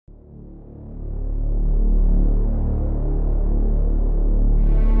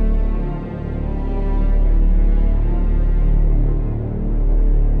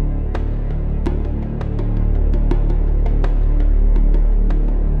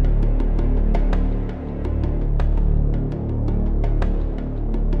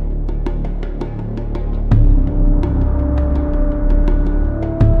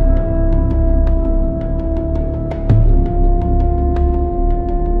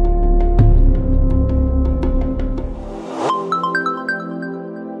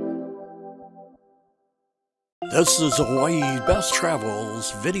This is Hawaii's Best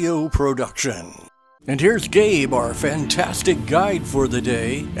Travels video production. And here's Gabe, our fantastic guide for the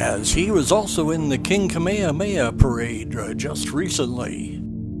day, as he was also in the King Kamehameha parade just recently.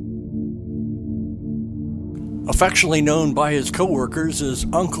 Affectionately known by his co-workers as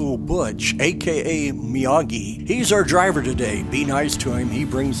Uncle Butch, aka Miyagi. He's our driver today. Be nice to him, he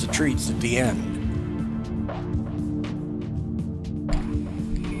brings the treats at the end.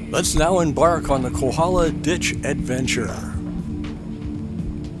 Let's now embark on the Kohala Ditch adventure.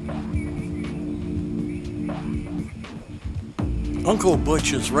 Uncle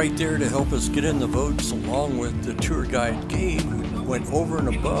Butch is right there to help us get in the boats, along with the tour guide Gabe, who went over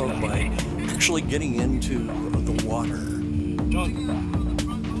and above by actually getting into the water.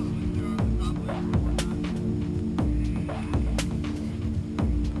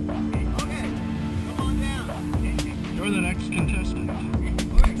 You're the next contestant.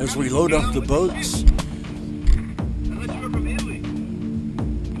 As we load up the boats.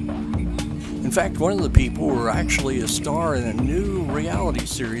 In fact, one of the people were actually a star in a new reality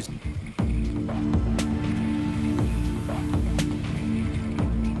series.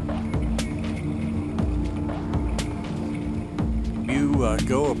 You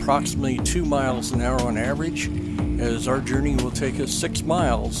go approximately 2 miles an hour on average, as our journey will take us 6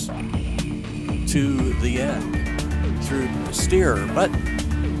 miles to the end through the steer. But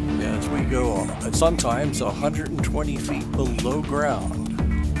as we go sometimes 120 feet below ground.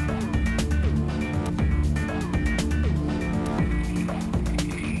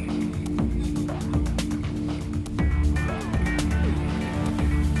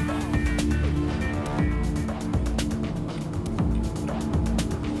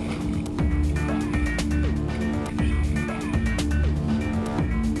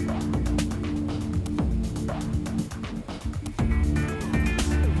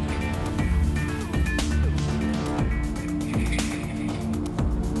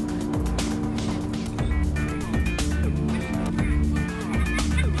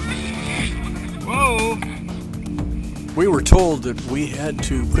 We were told that we had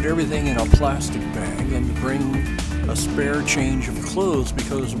to put everything in a plastic bag and bring a spare change of clothes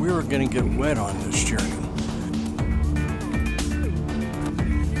because we were going to get wet on this journey.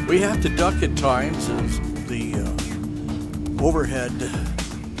 We have to duck at times as the overhead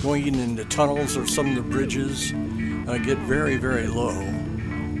going into tunnels or some of the bridges get very, very low.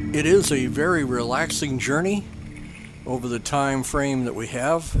 It is a very relaxing journey. Over the time frame that we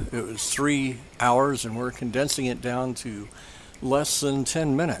have, it was 3 hours, and we're condensing it down to less than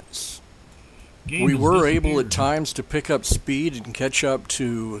 10 minutes. We were able at times to pick up speed and catch up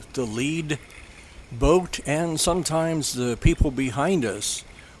to the lead boat, and sometimes the people behind us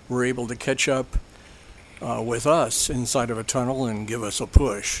were able to catch up with us inside of a tunnel and give us a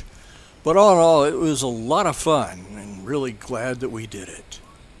push. But all in all, it was a lot of fun, and really glad that we did it.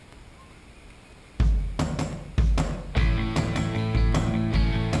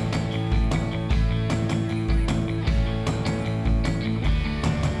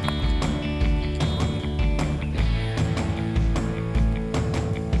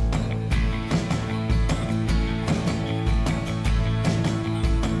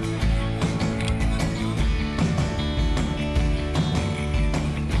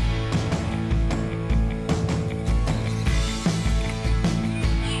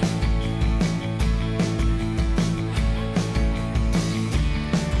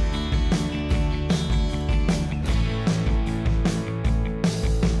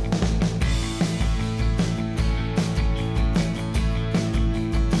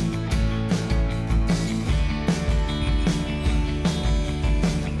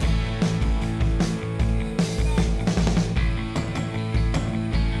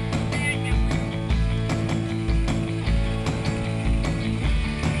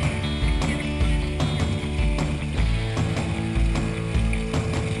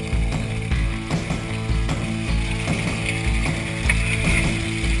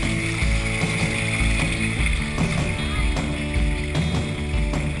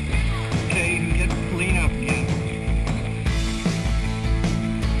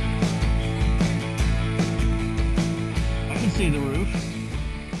 The roof.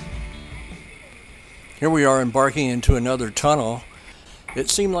 Here we are embarking into another tunnel. It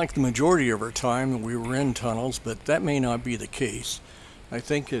seemed like the majority of our time we were in tunnels, but that may not be the case. I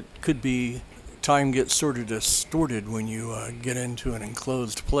think it could be time gets sort of distorted when you get into an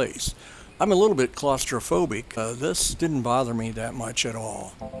enclosed place. I'm a little bit claustrophobic. This didn't bother me that much at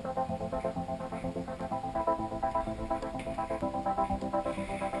all.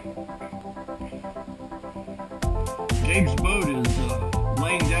 Gabe's boat is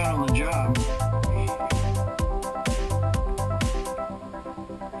laying down on the job.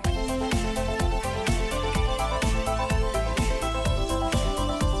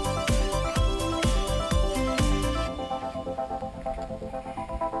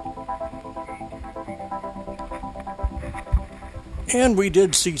 And we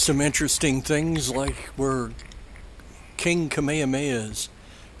did see some interesting things, like where King Kamehameha's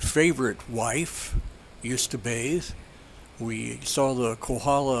favorite wife used to bathe. We saw the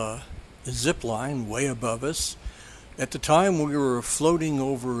Kohala zip line way above us. At the time, we were floating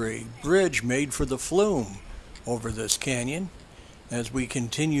over a bridge made for the Flume over this canyon as we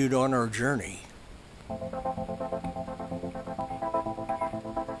continued on our journey.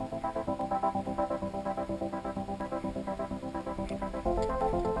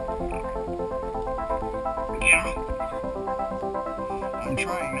 Yeah. I'm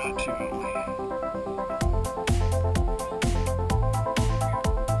trying not to, Emily.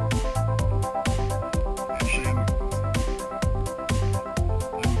 Actually, I'm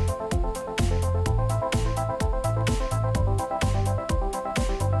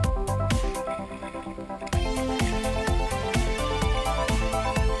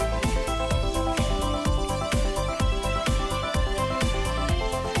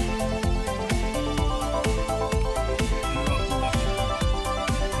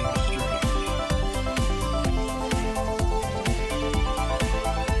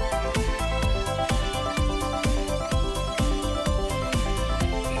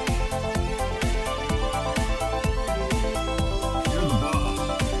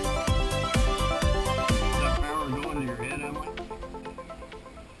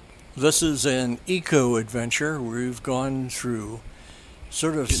This is an eco-adventure. We've gone through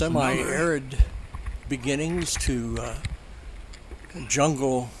sort of semi-arid beginnings to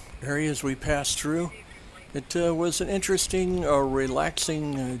jungle areas we passed through. It was an interesting,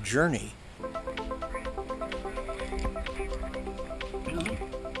 relaxing journey.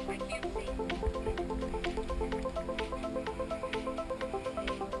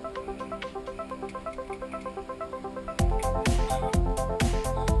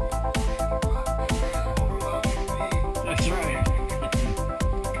 That's right.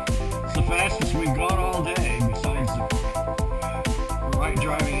 It's the fastest we've gone all day, besides the right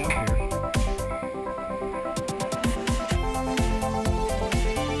driving up here.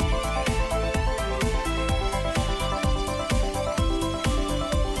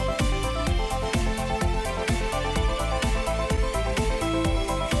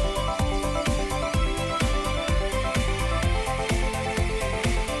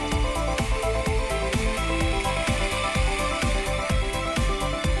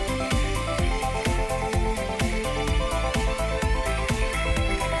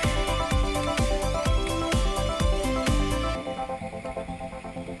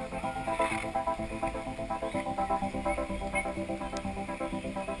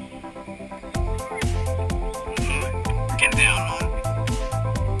 Get down on it.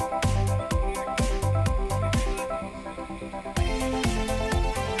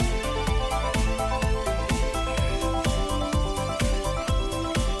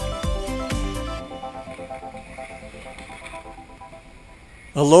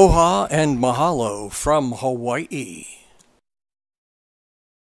 Aloha and mahalo from Hawaii.